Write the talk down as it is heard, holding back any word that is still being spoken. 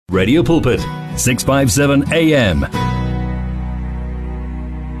Radio Pulpit, 657 AM.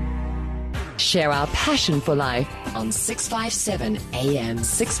 Share our passion for life on 657 AM.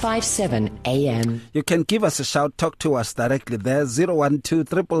 657 AM. You can give us a shout, talk to us directly there,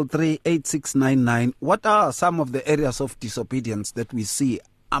 012-333-8699. What are some of the areas of disobedience that we see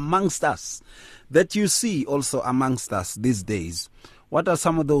amongst us, that you see also amongst us these days? What are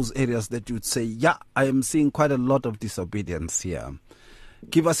some of those areas that you'd say, yeah, I am seeing quite a lot of disobedience here?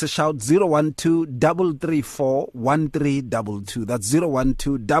 Give us a shout, 012-334-1322. That's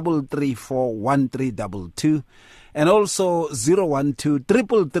 012-334-1322. And also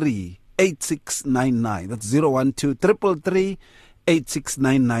 012-333-8699. That's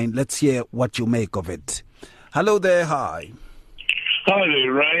 012-333-8699. Let's hear what you make of it. Hello there, hi. Hi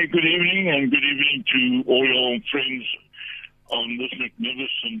there, Ray. Good evening, and good evening to all your friends on this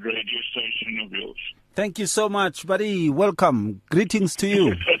magnificent radio station of yours. Thank you so much, buddy. Welcome. Greetings to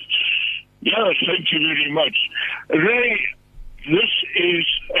you. Yes, thank you very much. Ray, this is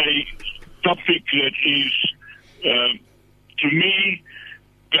a topic that is, to me,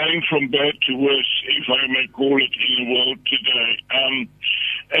 going from bad to worse, if I may call it, in the world today.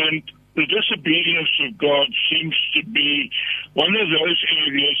 And the disobedience of God seems to be one of those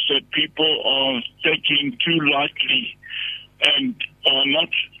areas that people are taking too lightly and are not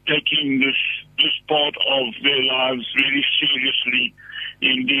taking this part of their lives very seriously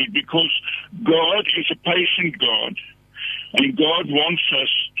indeed, because God is a patient God, and God wants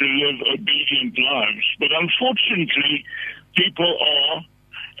us to live obedient lives. But unfortunately, people are,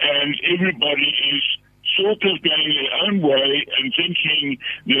 and everybody is sort of going their own way and thinking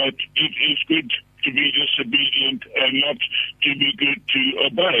that it is good to be disobedient and not to be good to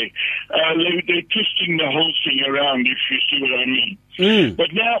obey. They're twisting the whole thing around, if you see what I mean.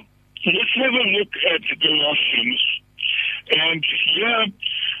 But now, let's have a look at Galatians. And here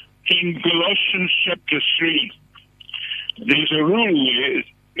in Galatians chapter 3, there's a rule there.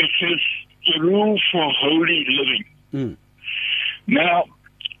 It says the rule for holy living. Now,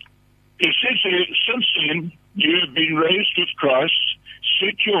 it says there, since then, you have been raised with Christ,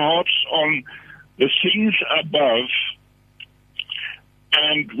 set your hearts on the things above,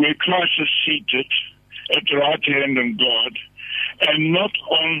 and where Christ is seated at the right hand of God, and not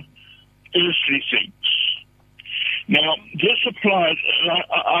on earthly things. Now, this applies,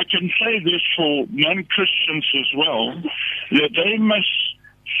 I can say this for non-Christians as well, that they must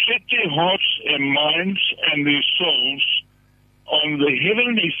set their hearts and minds and their souls on the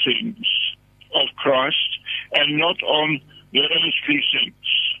heavenly things of Christ and not on the earthly things.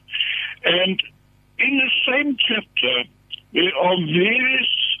 And in the same chapter, there are various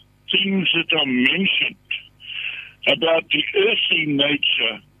things that are mentioned about the earthly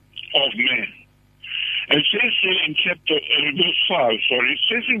nature of man. It says there in verse 5, it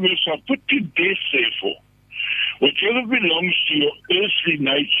says in verse 5, put to death, therefore, whatever belongs to your earthly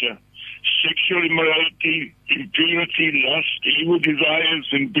nature, sexual immorality, impurity, lust, evil desires,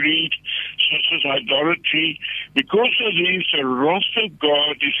 and greed, such as idolatry. Because of these, the wrath of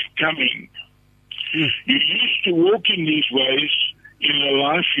God is coming. You used to walk in these ways in the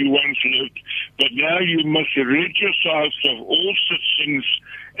life you once lived, but now you must rid yourselves of all such things.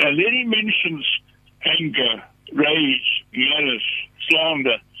 And then he mentions anger, rage, malice,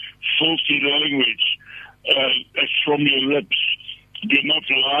 slander, filthy language that's from your lips. Do not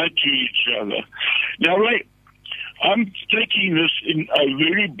lie to each other. Now, Ray, I'm taking this in a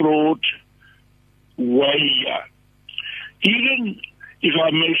very broad way here. Even if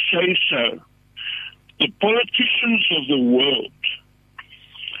I may say so, the politicians of the world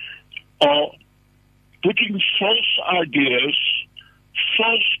are putting false ideas,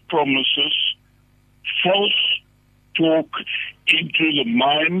 false promises, false talk into the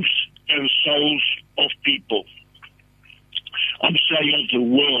minds and souls of people. I'm saying of the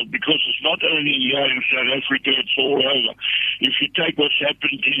world, because it's not only here in South Africa, it's all over. If you take what's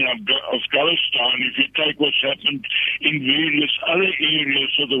happened in Afghanistan, if you take what's happened in various other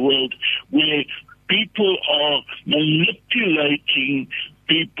areas of the world where people are manipulating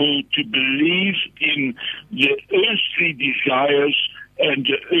people to believe in the earthly desires and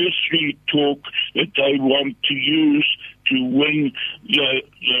the earthly talk that they want to use to win the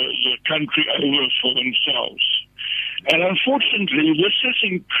country over for themselves. And unfortunately, this is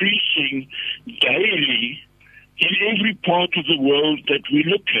increasing daily in every part of the world that we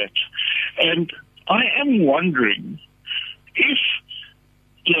look at. And I am wondering if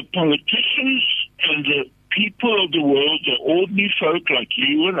the politicians and the people of the world, the ordinary folk like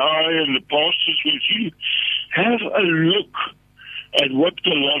you and I and the pastors with you, have a look at what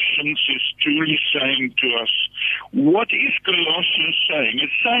Colossians is truly saying to us. What is Colossians saying?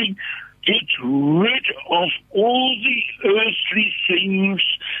 It's saying, get rid of all the earthly things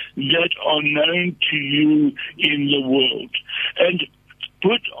that are known to you in the world, and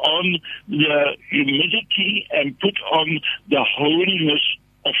put on the humility and put on the holiness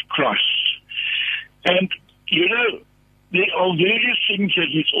of Christ. And, you know, there are various things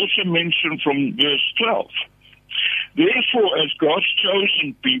that is also mentioned from verse 12. Therefore, as God's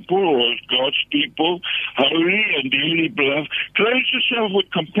chosen people, or as God's people, holy and dearly beloved, clothe yourself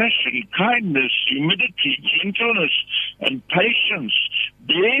with compassion, kindness, humility, gentleness, and patience.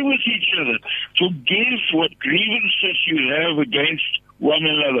 Bear with each other. Forgive what grievances you have against one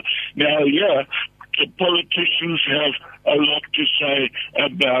another. Now, yeah, the politicians have a lot to say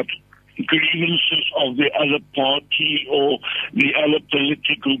about grievances of the other party or the other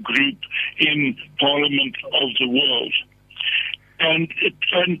political group in Parliament of the world. And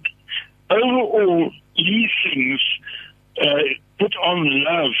overall, these things put on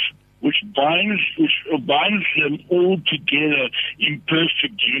love, which binds them all together in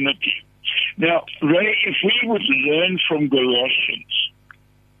perfect unity. Now, Ray, if we would learn from Colossians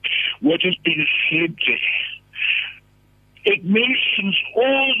what has been said there, it mentions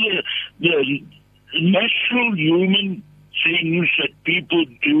all the natural human things that people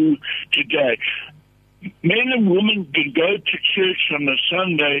do today. Men and women can go to church on a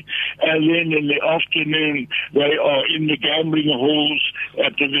Sunday, and then in the afternoon they are in the gambling halls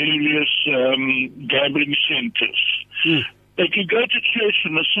at the various gambling centers. They can go to church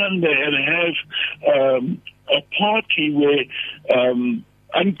on a Sunday and have a party where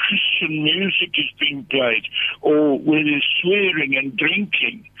unchristian music is being played, or where there's swearing and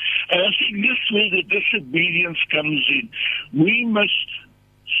drinking. And I think this is where the disobedience comes in. We must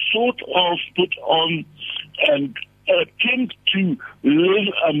sort of put on and attempt to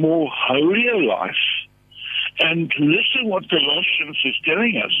live a more holier life and listen what Colossians is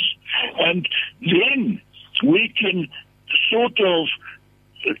telling us. And then we can sort of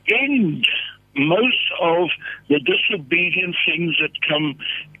end most of the disobedient things that come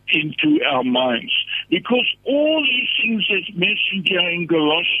into our minds. Because all these things that's mentioned here in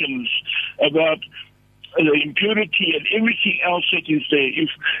Colossians about the impurity and everything else that is there, if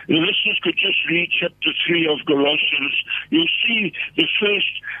the listeners could just read chapter 3 of Colossians, you'll see the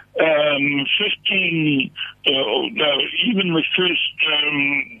first 15, even the first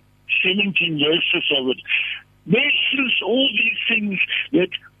 17 verses of it, mentions all these things that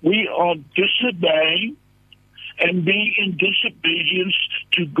we are disobeying and being in disobedience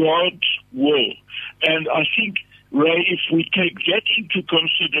to God's will. And I think, Ray, if we take that into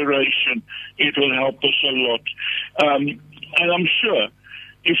consideration, it will help us a lot. And I'm sure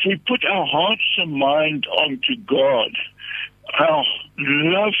if we put our hearts and mind onto God, our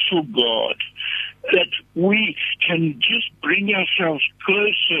love for God, that we can just bring ourselves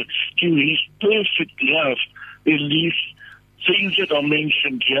closer to His perfect love in these things that are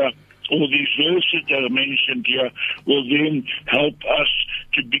mentioned here, or these verses that are mentioned here, will then help us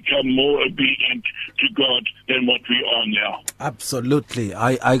to become more obedient to God than what we are now. Absolutely.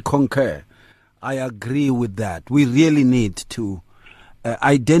 I concur. I agree with that. We really need to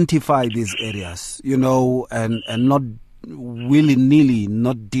identify these areas, and not willy-nilly,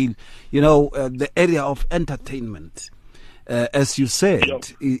 not deal, the area of entertainment. As you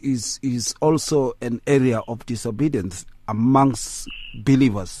said, is also an area of disobedience amongst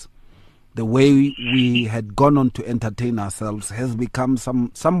believers. The way we had gone on to entertain ourselves has become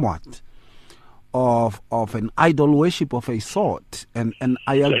somewhat of an idol worship of a sort, and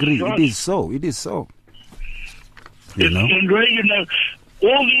I agree. Right. It is so. And Ray,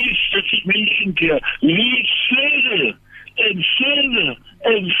 all these that's mentioned here lead further and further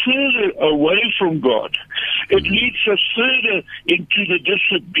and further away from God. It leads us further into the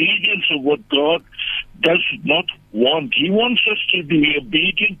disobedience of what God does not want. He wants us to be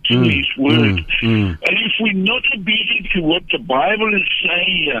obedient to His word. And if we're not obedient to what the Bible is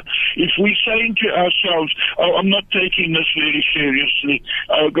saying here, if we're saying to ourselves, oh, I'm not taking this very seriously,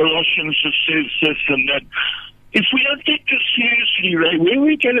 Colossians says this and that. If we don't take this seriously, Ray, where are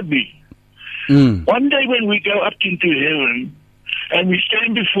we going to be? One day when we go up into heaven and we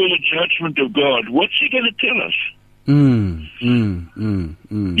stand before the judgment of God, what's He going to tell us?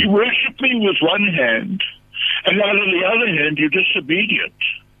 You worship me with one hand, and out of the other hand, you're disobedient.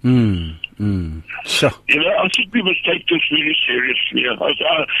 Sure. I think we must take this very seriously.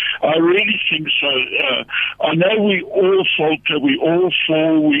 I really think so. I know we all falter, we all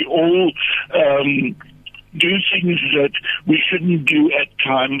fall, we all do things that we shouldn't do at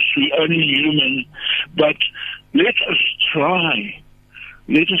times. We're only human. But let us try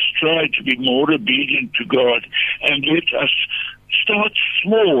let us try to be more obedient to God, and let us start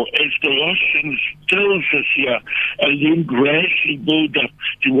small, as Colossians tells us here, and then gradually build up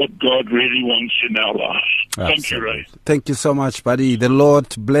to what God really wants in our lives. Absolutely. Thank you, Ray. Thank you so much, buddy. The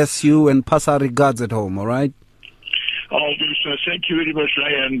Lord bless you, and pass our regards at home, all right? I'll do so. Thank you very much,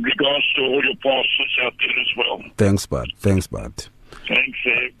 Ray, and regards to all your pastors out there as well. Thanks, bud. Thanks, bud. Thanks,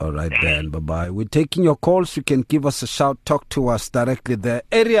 Ed. All right, then. Bye-bye. We're taking your calls. You can give us a shout. Talk to us directly there.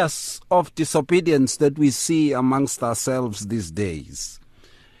 Areas of disobedience that we see amongst ourselves these days.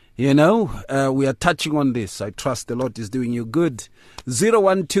 You know, we are touching on this. I trust the Lord is doing you good.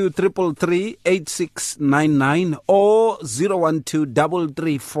 012-333-8699 or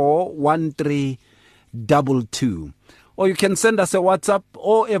 012-334-1322. Or you can send us a WhatsApp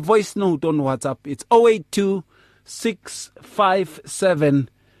or a voice note on WhatsApp. It's 082 657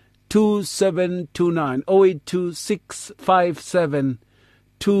 2729 082 657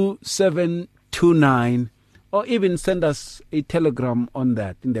 2729, or even send us a telegram on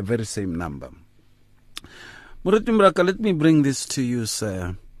that in the very same number. Moraka, let me bring this to you,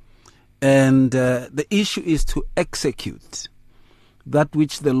 sir. And the issue is to execute that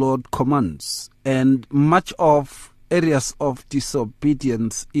which the Lord commands, and much of areas of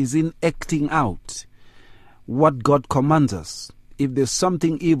disobedience is in acting out what God commands us. If there's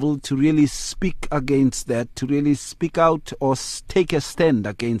something evil, to really speak against that, to really speak out or take a stand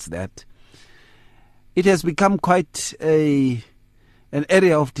against that. It has become quite an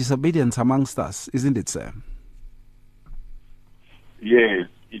area of disobedience amongst us, isn't it, sir? Yes,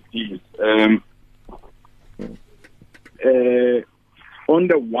 it is. On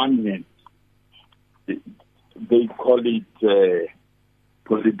the one hand, they call it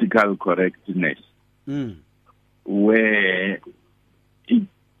political correctness. Where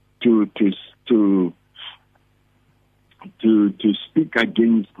to speak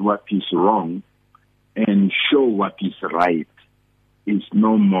against what is wrong and show what is right is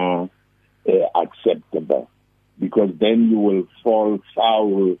no more acceptable, because then you will fall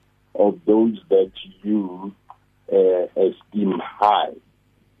foul of those that you esteem high.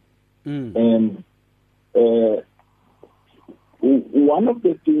 And one of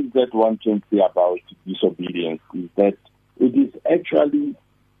the things that one can say about disobedience is that it is actually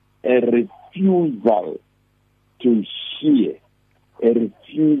a refusal to hear,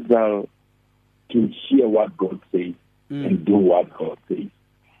 what God says and do what God says.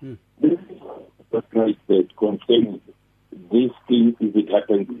 This is what Christ said concerning this thing if it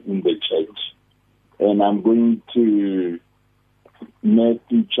happens in the church. And I'm going to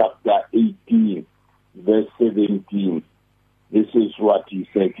Matthew chapter 18, verse 17. This is what he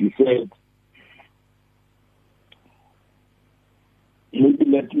said. He said, maybe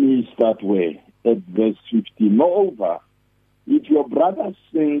let me start where? At verse 15. Moreover, if your brother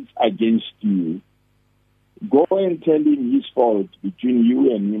sins against you, go and tell him his fault between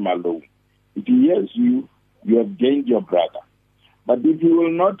you and him alone. If he hears you, you have gained your brother. But if he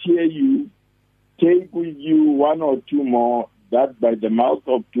will not hear you, take with you one or two more, that by the mouth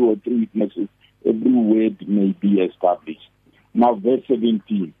of two or three witnesses every word may be established. Now, verse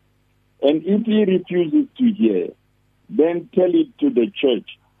 17. And if he refuses to hear, then tell it to the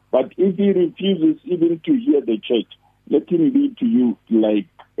church. But if he refuses even to hear the church, let him be to you like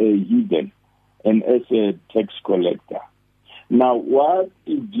a heathen and as a tax collector. Now, what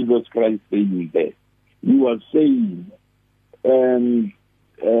is Jesus Christ saying there? He was saying the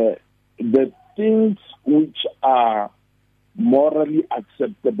things which are morally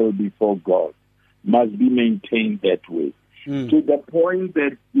acceptable before God must be maintained that way. To the point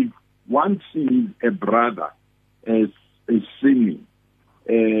that if one sees a brother as sinning,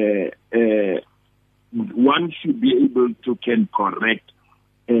 one should be able to can correct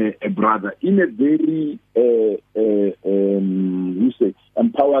a brother in a very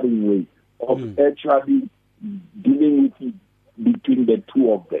empowering way of actually dealing with it between the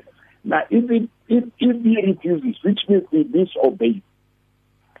two of them. Now, if he refuses, which means he disobeys,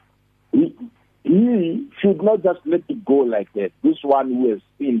 he should not just let it go like that. This one who has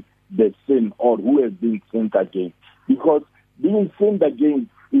seen the sin or who has been sinned against, because being sinned against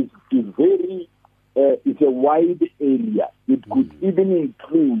is very it's a wide area. It could even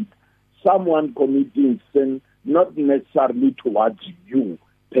include someone committing sin, not necessarily towards you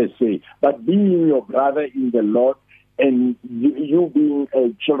per se, but being your brother in the Lord and you being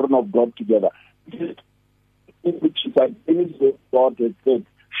children of God together. Which is against what God has said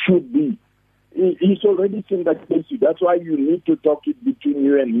should be. He's already sinned against you. That's why you need to talk it between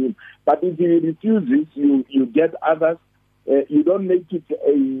you and him. But if he refuses, you get others. You don't make it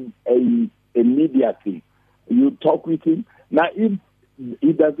a media thing. You talk with him. Now, if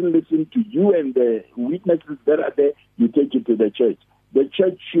he doesn't listen to you and the witnesses that are there, you take it to the church. The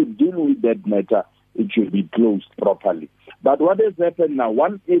church should deal with that matter. It should be closed properly. But what has happened now,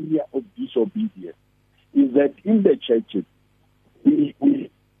 one area of disobedience is that in the churches,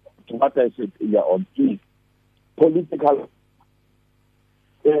 what I said earlier on is political.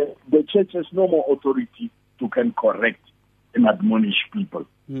 The church has no more authority to can correct and admonish people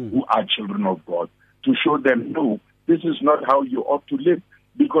who are children of God, to show them, no, this is not how you ought to live.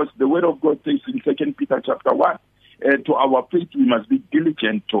 Because the word of God says in 2 Peter chapter 1, to our faith we must be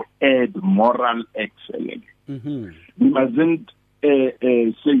diligent to add moral excellence. We mustn't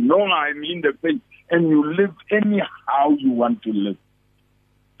say, no, I'm in the faith, and you live anyhow you want to live.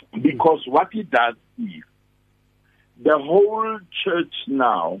 Because what it does is, the whole church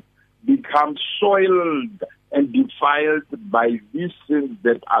now becomes soiled and defiled by these sins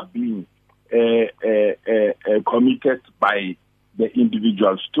that are being committed by the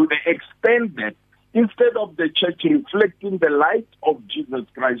individuals, to the extent that instead of the church reflecting the light of Jesus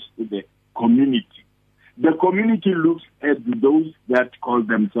Christ to the community looks at those that call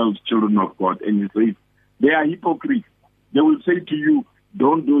themselves children of God and says they are hypocrites. They will say to you,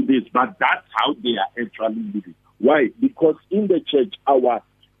 don't do this, but that's how they are actually living. Why? Because in the church,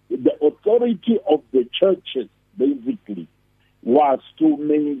 the authority of the churches basically was to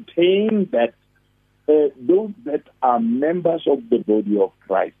maintain that those that are members of the body of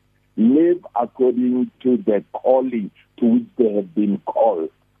Christ live according to the calling to which they have been called,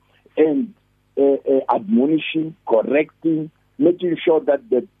 and admonishing, correcting, making sure that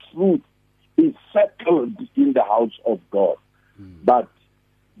the truth is settled in the house of God. But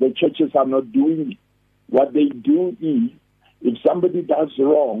the churches are not doing it. What they do is, if somebody does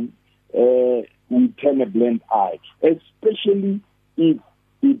wrong, we turn a blind eye, especially if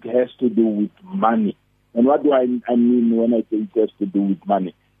it has to do with money. And what do I mean when I say it has to do with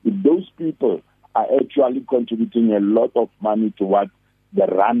money? If those people are actually contributing a lot of money towards the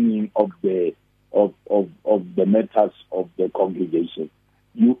running of the matters of the congregation,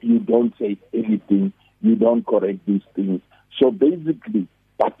 you don't say anything, you don't correct these things. So basically,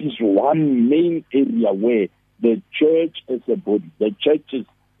 that is one main area where the church as a body, the churches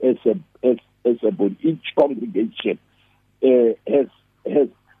as a body, each congregation has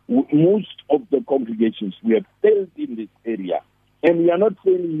most of the congregations, we have failed in this area. And we are not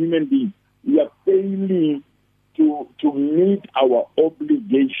failing human beings. We are failing to meet our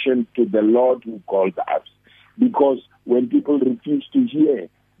obligation to the Lord who called us. Because when people refuse to hear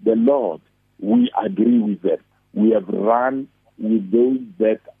the Lord, we agree with them. We have run with those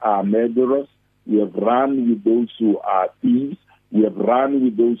that are murderers. We have run with those who are thieves. We have run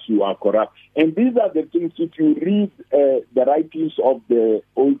with those who are corrupt. And these are the things, if you read the writings of the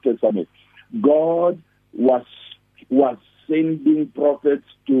Old Testament, God was sending prophets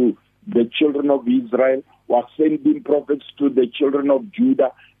to the children of Israel, was sending prophets to the children of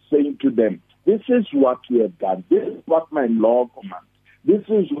Judah, saying to them, this is what you have done. This is what my law commands. This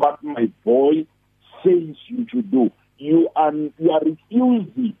is what my voice says you should do. You are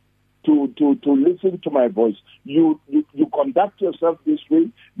refusing to listen to my voice. You conduct yourself this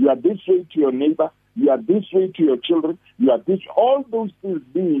way. You are this way to your neighbor. You are this way to your children. You are this. All those things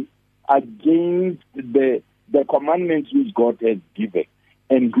being against the commandments which God has given.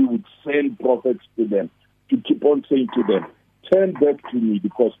 And He would send prophets to them to keep on saying to them, turn back to me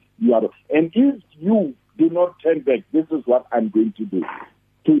because you are. And if you do not turn back, this is what I'm going to do.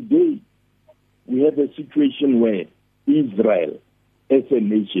 Today, we have a situation where Israel, as a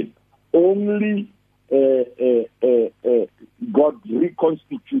nation, only got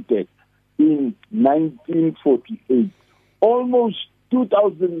reconstituted in 1948. Almost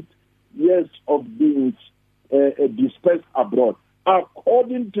 2,000 years of being dispersed abroad.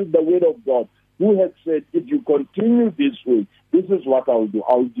 According to the word of God, who has said, if you continue this way, this is what I will do.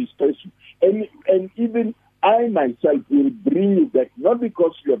 I will disperse you. And even I myself will bring you back, not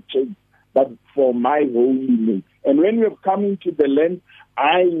because you have changed, but for my holy name. And when you have come into the land,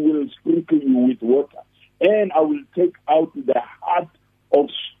 I will sprinkle you with water. And I will take out the heart of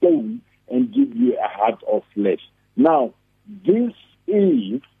stone and give you a heart of flesh. Now, this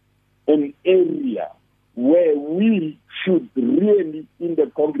is an area where we should really, in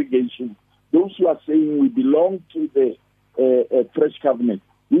the congregation, those who are saying we belong to the fresh covenant,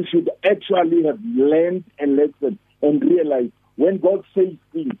 we should actually have learned a lesson and realize when God says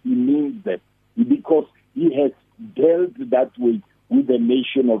things, He means that, because He has dealt that way with the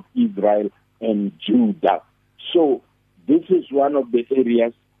nation of Israel and Judah. So this is one of the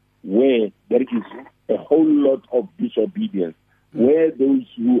areas where there is a whole lot of disobedience, where those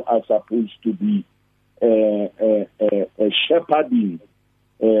who are supposed to be shepherding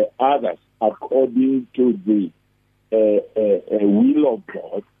others according to the will of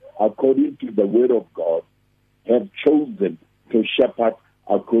God, according to the word of God, have chosen to shepherd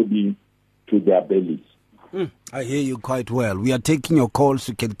according to their bellies. I hear you quite well. We are taking your calls.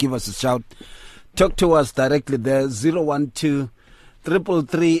 You can give us a shout. Talk to us directly there,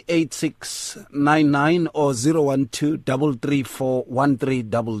 012-333-8699 or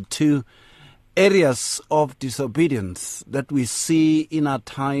 012-334-1322. Areas of disobedience that we see in our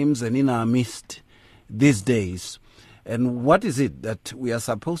times and in our midst these days. And what is it that we are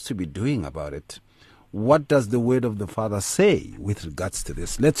supposed to be doing about it? What does the word of the Father say with regards to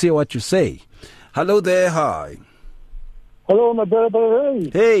this? Let's hear what you say. Hello there, hi. Hello, my brother.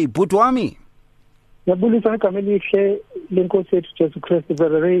 Hey, Butwami. Ngiyabulisa igama elihle lenkosi yethu Jesu Kristu,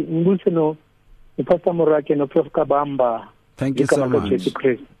 brother Ray. Ngibulise no Pastor Moraka no Prof Kabamba. Thank you so much. Jesu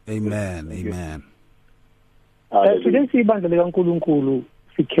Kristu. Amen, amen. Today sibandla likaNkulunkulu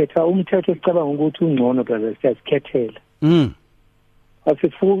sikhetha umthetho sicabanga ukuthi ungcono, brother, siyazikhethela.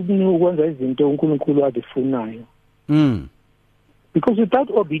 Asifuni ukwenza izinto uNkulunkulu azifunayo. Because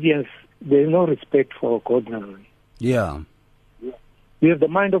without obedience there is no respect for God now. Yeah. We have the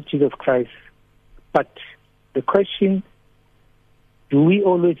mind of Jesus Christ, but the question, do we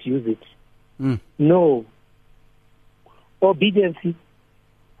always use it? No. Obedience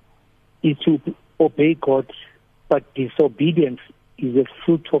is to obey God, but disobedience is a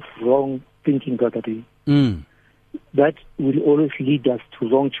fruit of wrong thinking, brother. That will always lead us to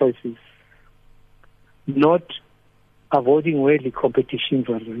wrong choices, not avoiding worldly competition,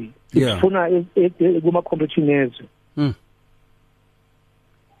 brother. Yeah.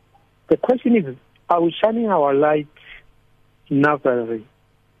 The question is, are we shining our light now, brother?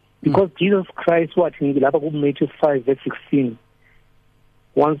 Because Jesus Christ, what in Matthew 5 verse 16,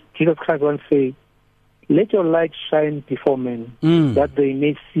 Jesus Christ once said, "Let your light shine before men, that they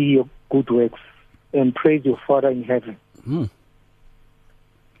may see your good works and praise your Father in heaven."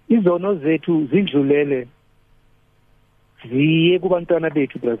 Izono zethu zindlulele ziye kubantwana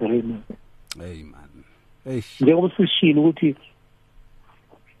bethu, brother. Amen. Njengoba sishilo ukuthi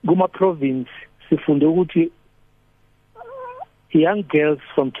kuma province sifunde ukuthi young girls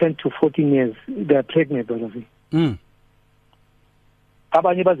from 10 to 14 years, they are pregnant, brother.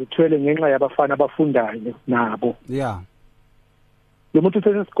 Abanye bazithwele ngenxa yabafana abafundayo nabo. Yeah. Lo muntu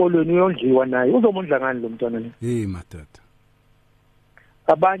usesikolweni uyondliwa naye, uzomondla ngani lo mntwana le? Madoda.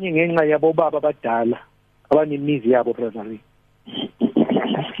 Abanye ngenxa yabo baba abadala abanemizi yabo, brother,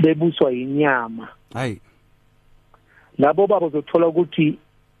 bebuswa inyama. Hayi. Labo baba uzothola ukuthi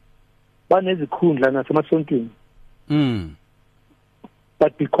banezikhundla nasemasontweni.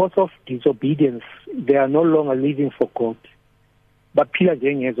 But because of disobedience, they are no longer living for God. Baphila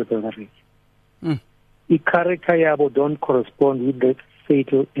njengezo, brother. The character yabo don't correspond with the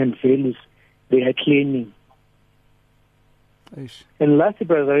faith and values they are claiming. And lastly,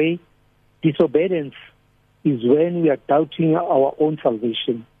 brother, disobedience is when we are doubting our own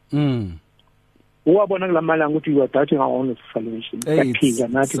salvation. Uwabona kulamalanga ukuthi you are doubting our own salvation. Kaphinda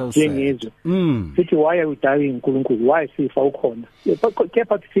nathi njengezo. Sithi why are we doubting uNkulunkulu? Why sifa ukhona?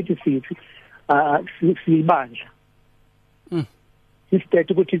 Kepha sithi sibandla. Instead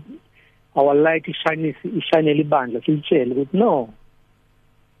ukuthi our light ishinele ibandla silitshele ukuthi no.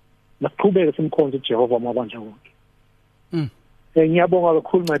 Maqhubeke simkhonze uJehova amabandla wonke. Ngiyabonga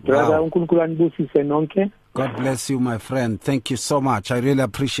kakhulu, my brother. uNkulunkulu anibusise nonke. God bless you, my friend. Thank you so much. I really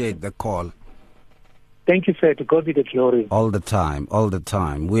appreciate the call. Thank you, sir. To God be the glory. All the time, all the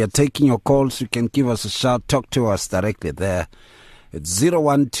time. We are taking your calls. You can give us a shout. Talk to us directly there. It's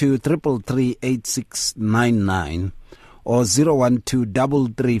 012-333-8699 or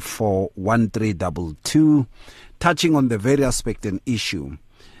 012-334-1322, touching on the very aspect and issue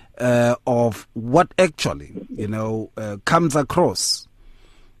of what actually, comes across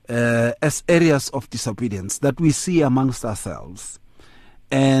as areas of disobedience that we see amongst ourselves.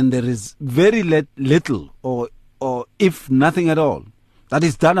 And there is very little or if nothing at all that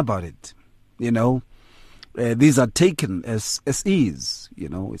is done about it. These are taken as is,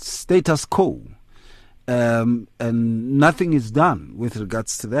 it's status quo. And nothing is done with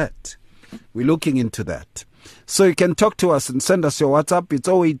regards to that. We're looking into that. So you can talk to us and send us your WhatsApp. It's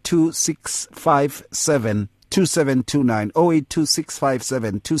 082-657-2729,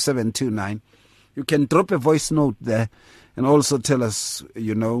 082-657-2729. You can drop a voice note there and also tell us,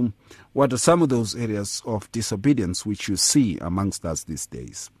 what are some of those areas of disobedience which you see amongst us these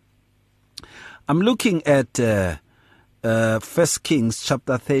days. I'm looking at 1 Kings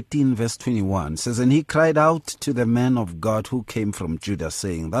chapter 13 verse 21. It says, "And he cried out to the man of God who came from Judah,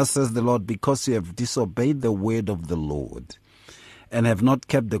 saying, Thus says the Lord, because you have disobeyed the word of the Lord, and have not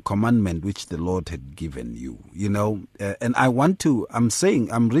kept the commandment which the Lord had given you. You know, and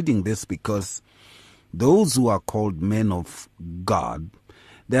I'm reading this because those who are called men of God,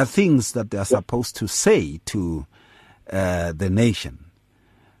 there are things that they are supposed to say to the nation.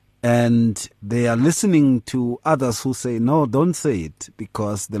 And they are listening to others who say, no, don't say it,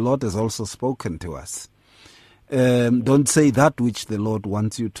 because the Lord has also spoken to us. Don't say that which the Lord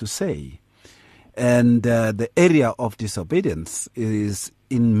wants you to say. And the area of disobedience is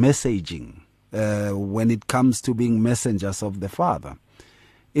in messaging, when it comes to being messengers of the Father.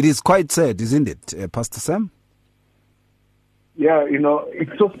 It is quite sad, isn't it, Pastor Sam? Yeah, you know,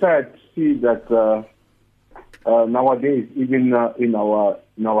 it's so sad to see that nowadays, even in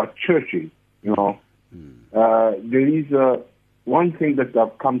our churches, you know, there is one thing that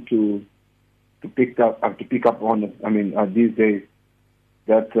I've come to pick up on. I mean, these days,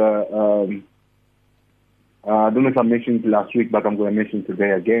 that I don't know if I mentioned last week, but I'm going to mention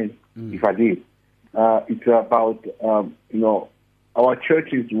today again. If I did, it's about you know, our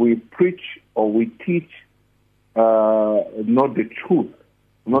churches. We preach or we teach not the truth,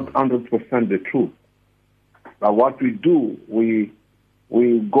 not 100% the truth. But what we do, we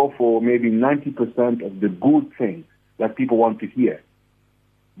go for maybe 90% of the good things that people want to hear,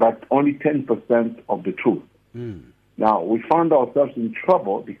 but only 10% of the truth. Now, we found ourselves in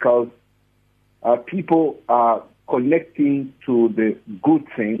trouble because people are connecting to the good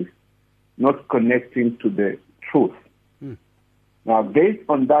things, not connecting to the truth. Now, based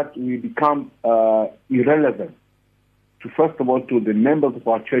on that, we become irrelevant to, first of all, to the members of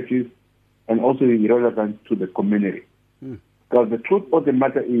our churches, and also irrelevant to the community. Because the truth of the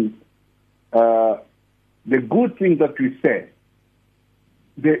matter is, the good things that we say,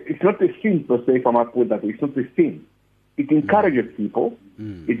 it's not a sin per se, if I might put that way. It's not a sin. It encourages people.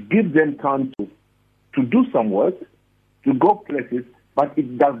 It gives them time to do some work, to go places, but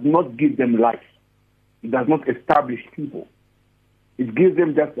it does not give them life. It does not establish people. It gives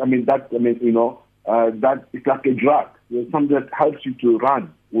them just, you know, that it's like a drug. It's something that helps you to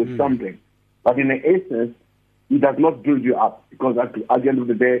run with something. But in essence, it does not build you up, because at the end of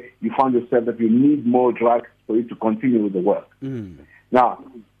the day, you find yourself that you need more drugs for you to continue with the work. Now,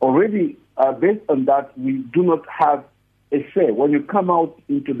 already based on that, we do not have a say. When you come out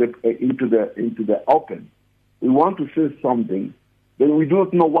into the open, we want to say something, then we do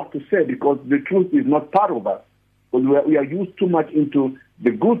not know what to say, because the truth is not part of us. Because we are used too much into the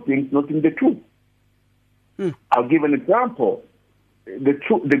good things, not in the truth. I'll give an example.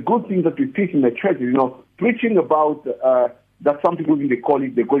 The good things that we teach in the church, you know, preaching about that some people they call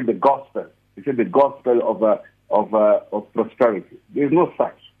it the gospel. They say the gospel of prosperity. There's no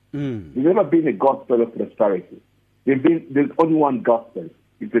such. There's never been a gospel of prosperity. There's only one gospel.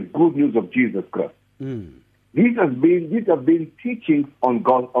 It's the good news of Jesus Christ. These have been teachings on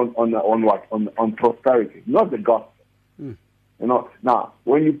God, on what? On prosperity, not the gospel. You know, now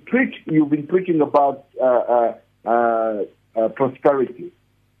when you preach, you've been preaching about prosperity.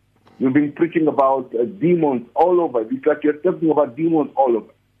 You've been preaching about demons all over. It's like you're talking about demons all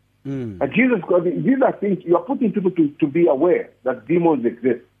over. And Jesus, these are things you are putting people to be aware that demons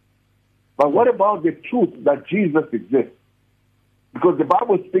exist. But what about the truth that Jesus exists? Because the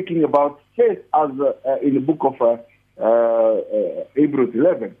Bible is speaking about faith as in the book of Hebrews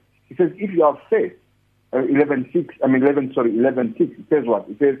 11. It says, if you have faith, 11:6. It says what?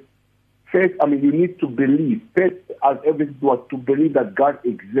 It says, faith, you need to believe. Faith as everything was to believe that God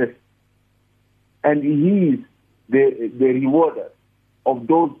exists. And He is the rewarder of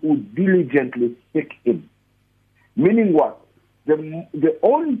those who diligently seek Him. Meaning what? The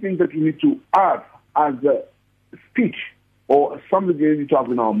only thing that we need to add as a speech or something we need to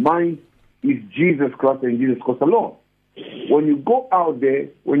have in our mind is Jesus Christ and Jesus Christ alone. When you go out there,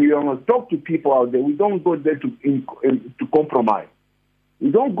 when you want to talk to people out there, we don't go there to compromise. We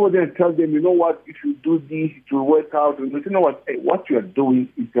don't go there and tell them, you know what, if you do this, it will work out. You know what? Hey, what you are doing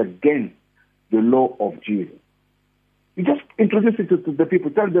is against the law of Jesus. You just introduce it to the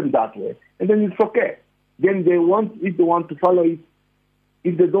people, tell them that way, and then it's okay. Then if they want to follow it.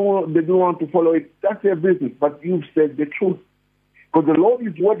 If they don't want to follow it, that's their business. But you've said the truth. Because the Lord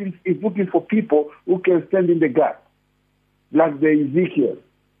is looking for people who can stand in the gap, like the Ezekiel,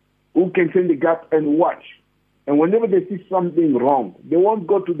 who can stand in the gap and watch. And whenever they see something wrong, they won't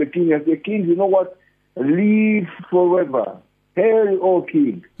go to the king and say, King, you know what? Live forever. Hail, O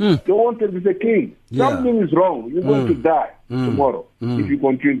king. They won't tell the king, something is wrong. You're going to die tomorrow if you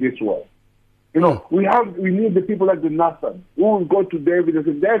continue this way. You know, we need the people like the Nathan who will go to David and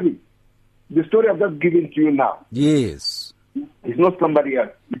say, David, the story I've just given to you now. Yes. It's not somebody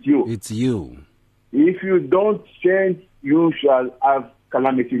else. It's you. It's you. If you don't change, you shall have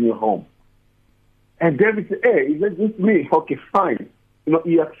calamity in your home. And David said, hey, is that just me? Okay, fine.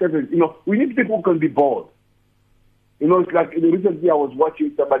 He accepted. We need people who can be bold. It's like recently I was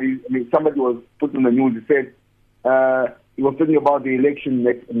watching somebody was put on the news. He said he was talking about the election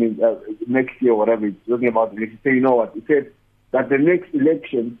next year or whatever. He's talking about the election. He said, you know what? He said that the next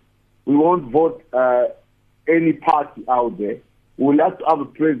election we won't vote any party out there. We'll have to have a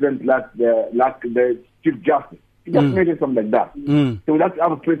president like the Chief Justice. He just mentioned something like that. So we'll have to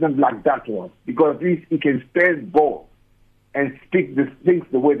have a president like that one, because at least he can stand bold and speak the things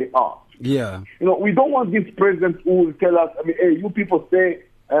the way they are. Yeah. We don't want this president who will tell us, hey, you people say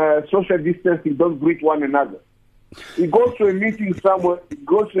social distancing, don't greet one another. He goes to a meeting somewhere,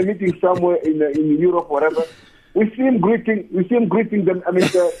 in Europe, whatever. We see him greeting them.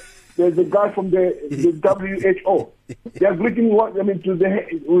 There's a guy from the WHO. They are greeting with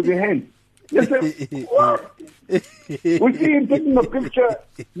the hand. They say, what? We see him taking a picture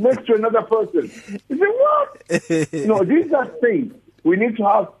next to another person. He say, what? These are things. We need to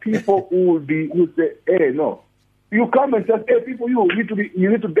have people who say, hey, no. You come and say, hey, people, you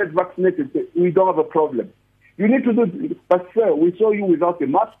need to get vaccinated. We don't have a problem. You need to do, but sir, we saw you without a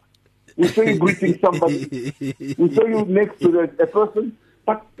mask. We saw you greeting somebody. We saw you next to a person.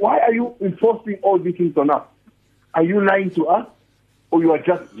 But why are you enforcing all these things on us? Are you lying to us, or you are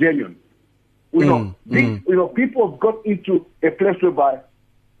just genuine? People have got into a place whereby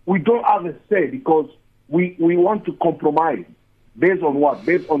we don't have a say, because we want to compromise based on what?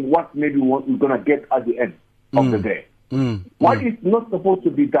 Based on what maybe we're going to get at the end of the day. Why is not supposed to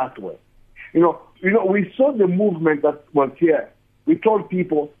be that way? We saw the movement that was here. We told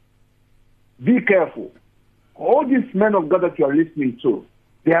people, be careful. All these men of God that you are listening to,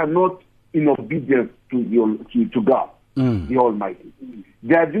 they are not in obedience to God, the Almighty.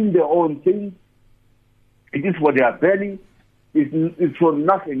 They are doing their own thing. It is what they are burning. It's for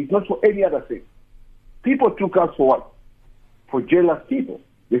nothing. It's not for any other thing. People took us for what? For jealous people.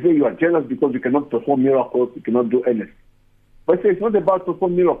 They say you are jealous because you cannot perform miracles, you cannot do anything. But I say it's not about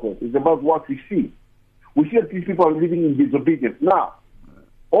perform miracles. It's about what we see. We see that these people are living in disobedience. Now,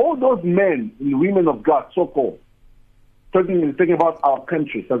 all those men and women of God, so-called, talking about our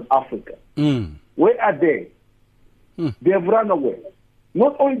country, South Africa, where are they? They have run away.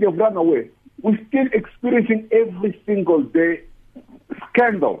 Not only they've run away, we're still experiencing every single day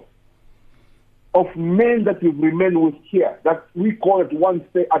scandal of men that we've remained with here, that we call at one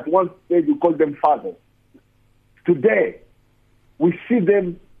stage we call them fathers. Today, we see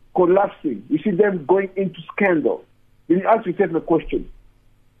them collapsing. We see them going into scandal. You ask yourself the question,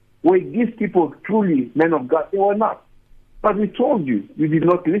 were these people truly men of God? They were not. But we told you, you did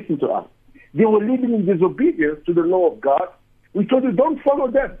not listen to us. They were living in disobedience to the law of God. We told you, don't follow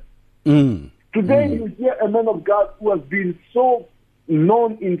them. Today, you hear a man of God who has been so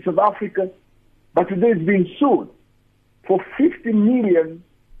known in South Africa, but today is being sued for 50 million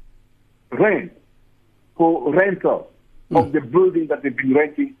rent for rental of the building that they've been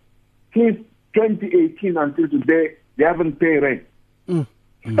renting since 2018 until today. They haven't paid rent.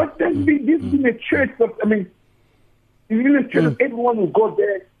 But there's been a church that, in a church, everyone will go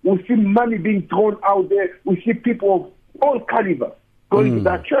there. We see money being thrown out there. We see people of all caliber going to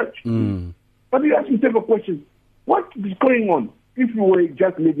that church. But you ask yourself a question, what is going on if you were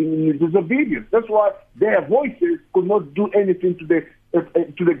just living in disobedience? That's why their voices could not do anything to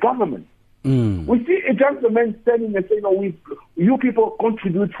the government. We see a gentleman standing and saying, you people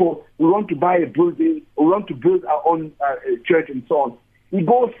contribute we want to buy a building, we want to build our own church and so on. He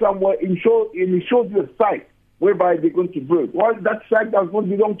goes somewhere and he shows you a site whereby they're going to build. Well, that site does not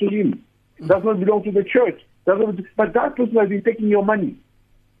belong to him. It does not belong to the church. But that person has been taking your money.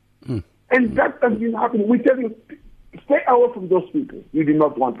 And that has been happening. We tell you, stay away from those people. You do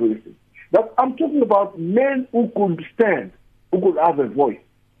not want to listen. But I'm talking about men who could stand, who could have a voice.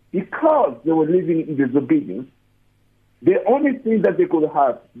 Because they were living in disobedience, the only thing that they could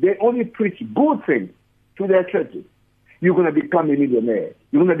have, they only preach good things to their churches. You're going to become a millionaire.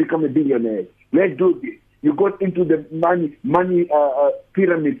 You're going to become a billionaire. Let's do this. You got into the money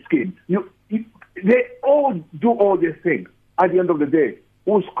pyramid scheme. They all do all these things. At the end of the day,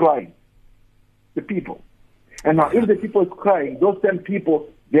 who's crying? The people. And now, if the people is crying, those 10 people,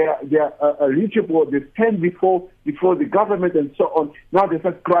 they are eligible. They stand before the government and so on. Now they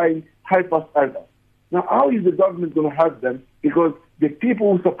start crying, help us, help us. Now, how is the government going to help them? Because the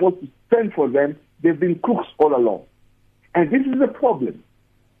people who are supposed to stand for them, they've been crooks all along. And this is the problem.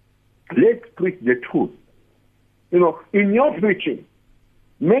 Let's preach the truth. In your preaching,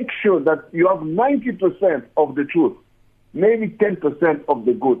 make sure that you have 90% of the truth, maybe 10% of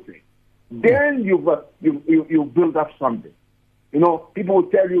the good thing. then you build up something. You know, people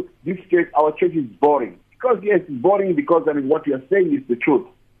will tell you, our church is boring. Because, yes, it's boring because, what you are saying is the truth.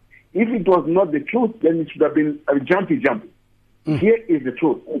 If it was not the truth, then it should have been jumpy. Here is the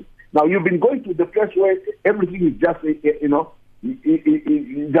truth. Now, you've been going to the place where everything is just,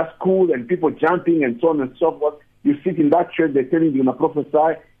 just cool and people jumping and so on and so forth. You sit in that church, they're telling you, you're going to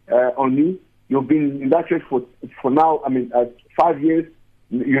prophesy on you. You've been in that church for now, 5 years.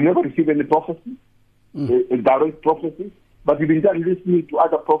 You never received any prophecy, a direct prophecy, but you've been listening to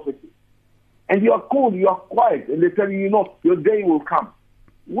other prophecies. And you are cool, you are quiet, and they tell you, your day will come.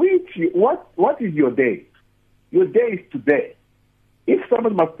 What is your day? Your day is today. If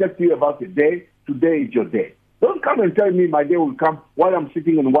someone must tell you about the day, today is your day. Don't come and tell me my day will come while I'm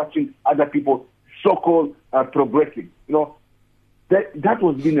sitting and watching other people so-called progressing. That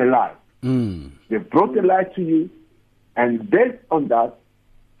was being a lie. They brought a lie to you, and based on that,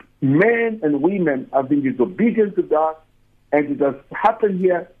 men and women have been disobedient to God, and it has happened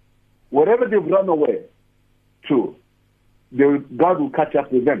here. Wherever they've run away to, God will catch up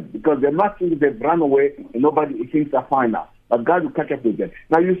with them, because they're not thinking they've run away and nobody thinks they're fine now. But God will catch up with them.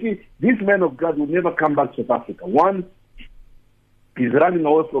 Now you see, these men of God will never come back to South Africa. One is running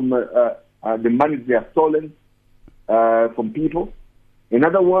away from the money they have stolen from people.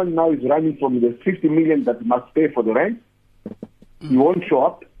 Another one now is running from the 50 million that he must pay for the rent. He won't show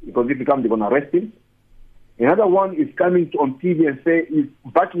up, because if he comes, they're going to arrest him. Another one is coming on TV and say he's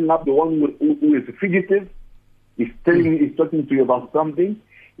backing up the one who is a fugitive. He's talking to you about something.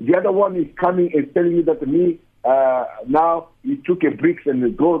 The other one is coming and telling you that now he took a brick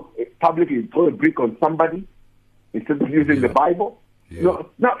and goes publicly throw a brick on somebody instead of using the Bible. Yeah.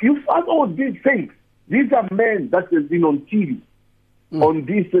 Now you find all these things. These are men that have been on TV, on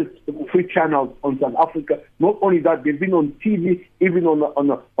these free channels on South Africa. Not only that, they've been on TV, even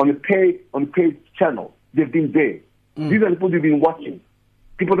on a paid channel. They've been there. These are the people we've been watching.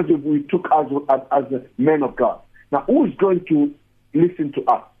 People that we took as men of God. Now, who is going to listen to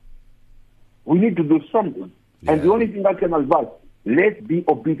us? We need to do something. Yeah. And the only thing I can advise, let's be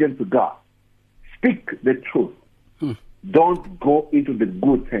obedient to God. Speak the truth. Don't go into the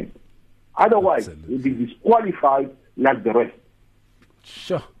good thing. Otherwise, you'll be disqualified like the rest.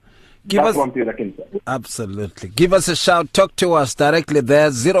 Sure. That's one thing I can say. Absolutely. Give us a shout. Talk to us directly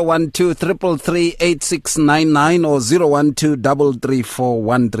there. 012-333-8699 or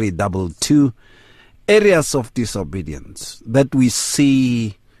 012-334-1322. Areas of disobedience that we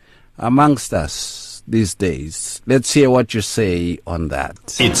see amongst us these days. Let's hear what you say on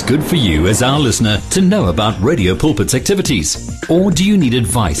that. It's good for you as our listener to know about Radio Pulpit's activities. Or do you need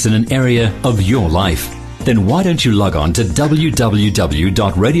advice in an area of your life? Then why don't you log on to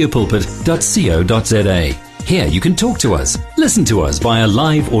www.radiopulpit.co.za. Here you can talk to us, listen to us via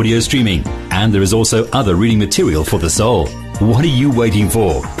live audio streaming, and there is also other reading material for the soul. What are you waiting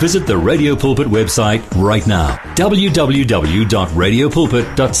for? Visit the Radio Pulpit website right now,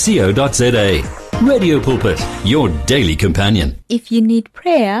 www.radiopulpit.co.za. Radio Pulpit, your daily companion. If you need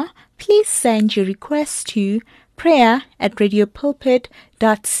prayer, please send your request to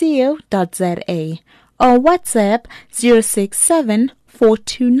prayer@radiopulpit.co.za or WhatsApp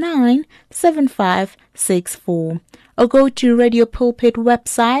 067-429-7564 or go to Radio Pulpit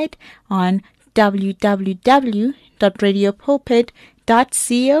website on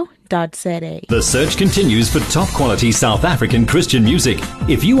www.radiopulpit.co.za. The search continues for top quality South African Christian music.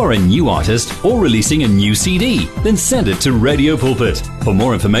 If you are a new artist or releasing a new CD, then send it to Radio Pulpit. For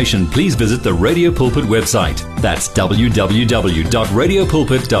more information, please visit the Radio Pulpit website. That's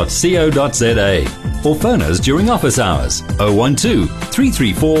www.radiopulpit.co.za. Or phone us during office hours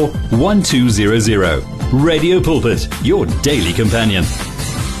 012-334-1200. Radio Pulpit, your daily companion.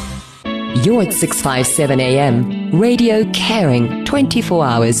 You're at 657 AM. Radio caring 24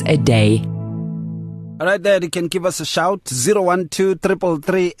 hours a day. All right, there, you can give us a shout,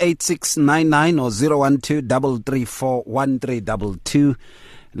 012-333-8699 or 012-334-1322.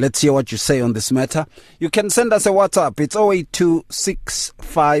 Let's hear what you say on this matter. You can send us a WhatsApp. It's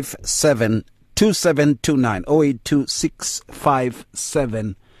 082-657-2729,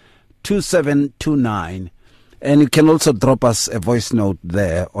 082-657-2729. And you can also drop us a voice note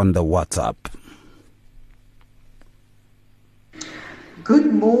there on the WhatsApp.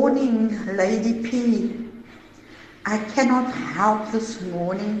 Good morning, Lady P. I cannot help this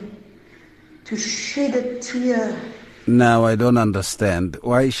morning to shed a tear. Now, I don't understand.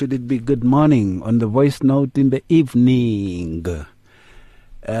 Why should it be good morning on the voice note in the evening?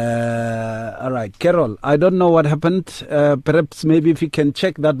 All right, Carol, I don't know what happened. Perhaps maybe if you can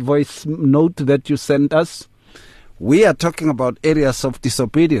check that voice note that you sent us. We are talking about areas of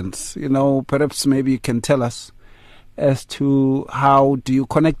disobedience. Perhaps maybe you can tell us as to how do you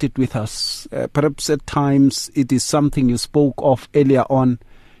connect it with us. Perhaps at times it is something you spoke of earlier on.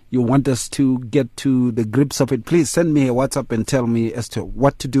 You want us to get to the grips of it. Please send me a WhatsApp and tell me as to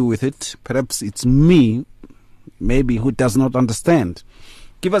what to do with it. Perhaps it's me, maybe, who does not understand.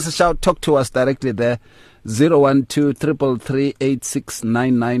 Give us a shout. Talk to us directly there.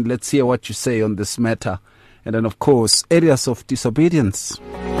 012-333-8699. Let's hear what you say on this matter. And then, of course, areas of disobedience.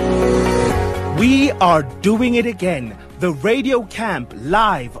 We are doing it again. The Radio Camp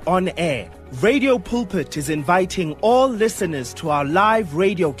live on air. Radio Pulpit is inviting all listeners to our live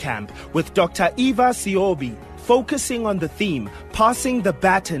radio camp with Dr. Eva Siobi, focusing on the theme, Passing the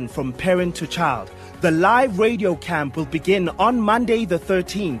Baton from Parent to Child. The live radio camp will begin on Monday the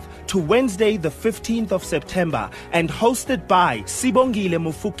 13th to Wednesday the 15th of September and hosted by Sibongile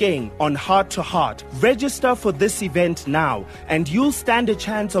Mufukeng on Heart to Heart. Register for this event now and you'll stand a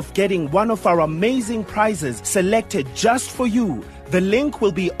chance of getting one of our amazing prizes selected just for you. The link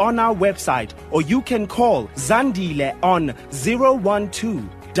will be on our website, or you can call Zandile on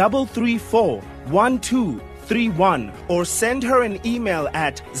 012-334-1231 or send her an email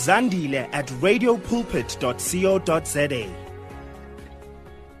at zandile@radiopulpit.co.za.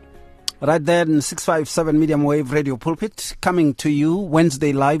 Right there in 657 medium wave Radio Pulpit, coming to you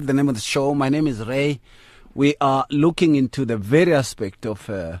Wednesday live, the name of the show. My name is Ray. We are looking into the very aspect of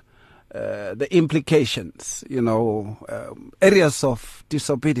the implications, areas of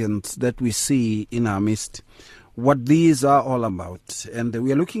disobedience that we see in our midst, what these are all about. And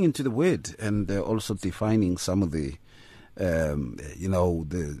we are looking into the word and also defining some of the,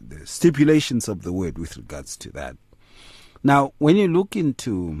 the stipulations of the word with regards to that. Now, when you look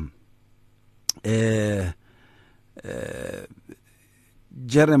into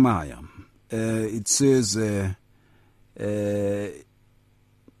Jeremiah, it says,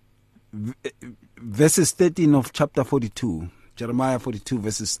 verses 13 of chapter 42, Jeremiah 42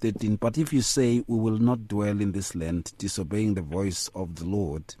 verses 13, but if you say, we will not dwell in this land, disobeying the voice of the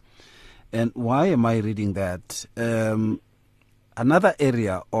Lord. And why am I reading that? Another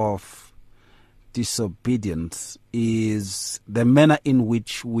area of disobedience is the manner in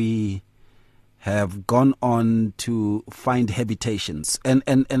which we have gone on to find habitations. And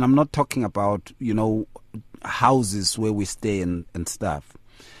I'm not talking about, houses where we stay and stuff.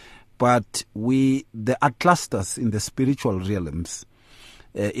 But there are clusters in the spiritual realms,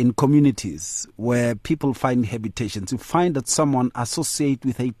 in communities where people find habitations. You find that someone associates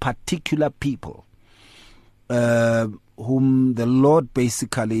with a particular people, whom the Lord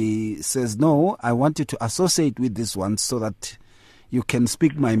basically says, no, I want you to associate with this one so that you can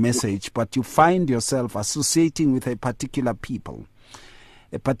speak my message. But you find yourself associating with a particular people,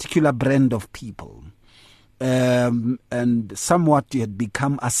 a particular brand of people. And somewhat you had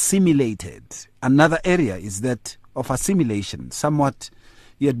become assimilated. Another area is that of assimilation. Somewhat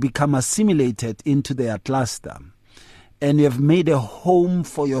you had become assimilated into their cluster. And you have made a home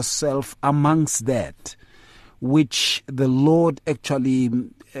for yourself amongst that, which the Lord actually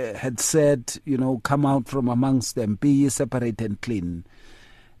had said, come out from amongst them, be ye separate and clean.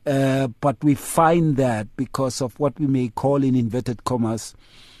 But we find that because of what we may call in inverted commas,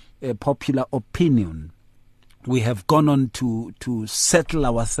 a popular opinion, we have gone on to settle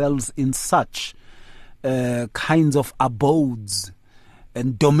ourselves in such kinds of abodes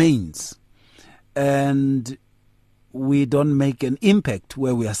and domains, and we don't make an impact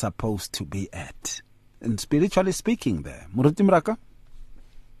where we are supposed to be at. And spiritually speaking there, Muruti Moraka?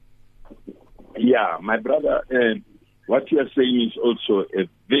 Yeah, my brother, what you are saying is also a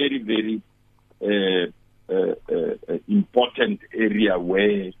very, very important area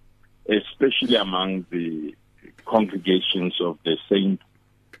where, especially among the congregations of the saints,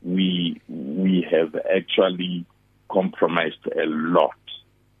 we have actually compromised a lot.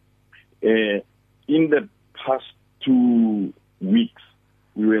 In the past 2 weeks,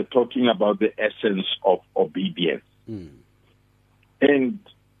 we were talking about the essence of obedience. And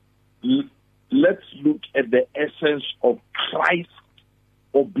let's look at the essence of Christ's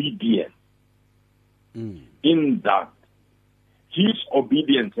obedience. In that, his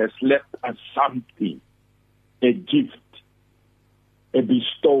obedience has left us something, a gift, a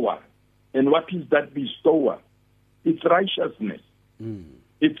bestower. And what is that bestower? It's righteousness.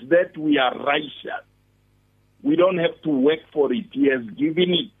 It's that we are righteous. We don't have to work for it. He has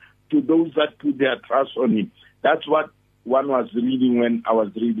given it to those that put their trust on him. That's what one was reading when I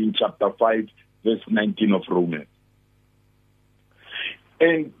was reading chapter 5, verse 19 of Romans.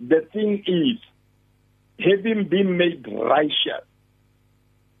 And the thing is, having been made righteous,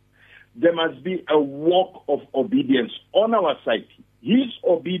 there must be a walk of obedience on our side. His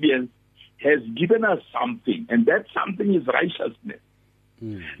obedience has given us something, and that something is righteousness.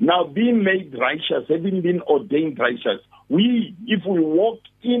 Now, being made righteous, having been ordained righteous, if we walk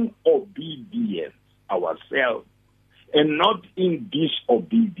in obedience ourselves and not in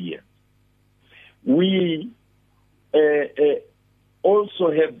disobedience, we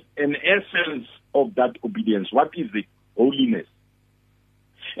also have an essence of that obedience. What is it? Holiness.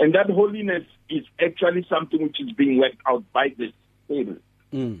 And that holiness is actually something which is being worked out by the Spirit.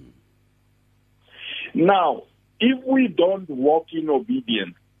 Now, if we don't walk in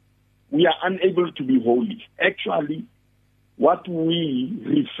obedience, we are unable to be holy. Actually, what we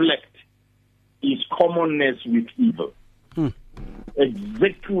reflect is commonness with evil.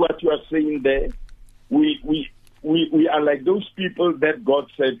 Exactly what you are saying there. We are like those people that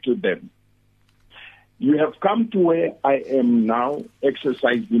God said to them, you have come to where I am now,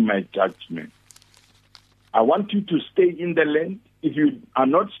 exercising my judgment. I want you to stay in the land. If you are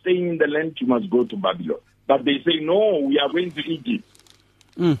not staying in the land, you must go to Babylon. But they say, no, we are going to Egypt.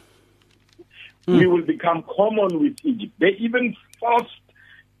 We will become common with Egypt. They even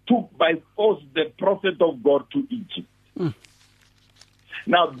took by force the prophet of God to Egypt.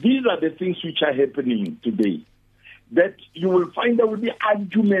 Now, these are the things which are happening today. That you will find there will be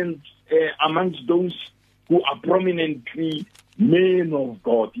arguments amongst those who are prominently men of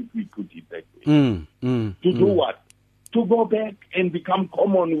God, if we put it that way. To do what? To go back and become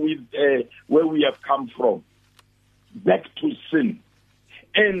common with where we have come from. Back to sin.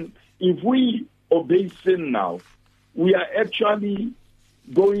 And if we obey sin now, we are actually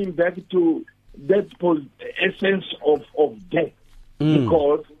going back to that essence of death.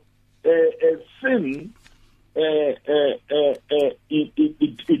 Because sin, it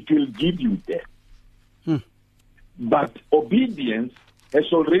will give you death. But obedience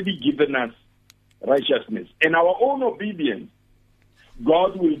has already given us righteousness. And our own obedience,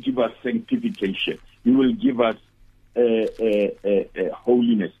 God will give us sanctification. He will give us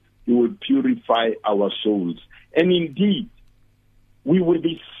holiness. He will purify our souls. And indeed, we will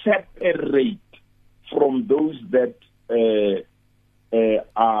be separate from those that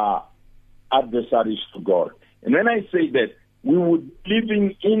are adversaries to God. And when I say that, we would be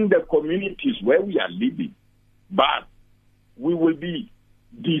living in the communities where we are living, but we will be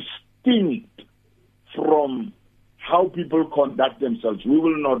distinct from how people conduct themselves. We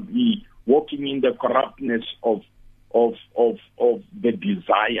will not be walking in the corruptness of the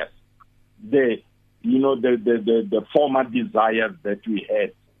desires, the former desires that we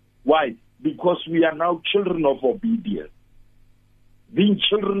had. Why? Because we are now children of obedience. Being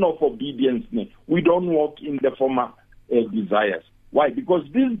children of obedience, we don't walk in the former desires. Why? Because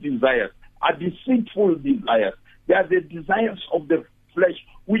these desires are deceitful desires. They are the desires of the flesh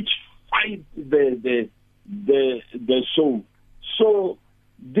which fight the soul. So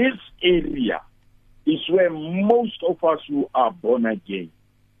this area is where most of us who are born again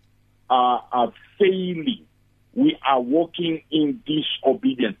are failing. We are walking in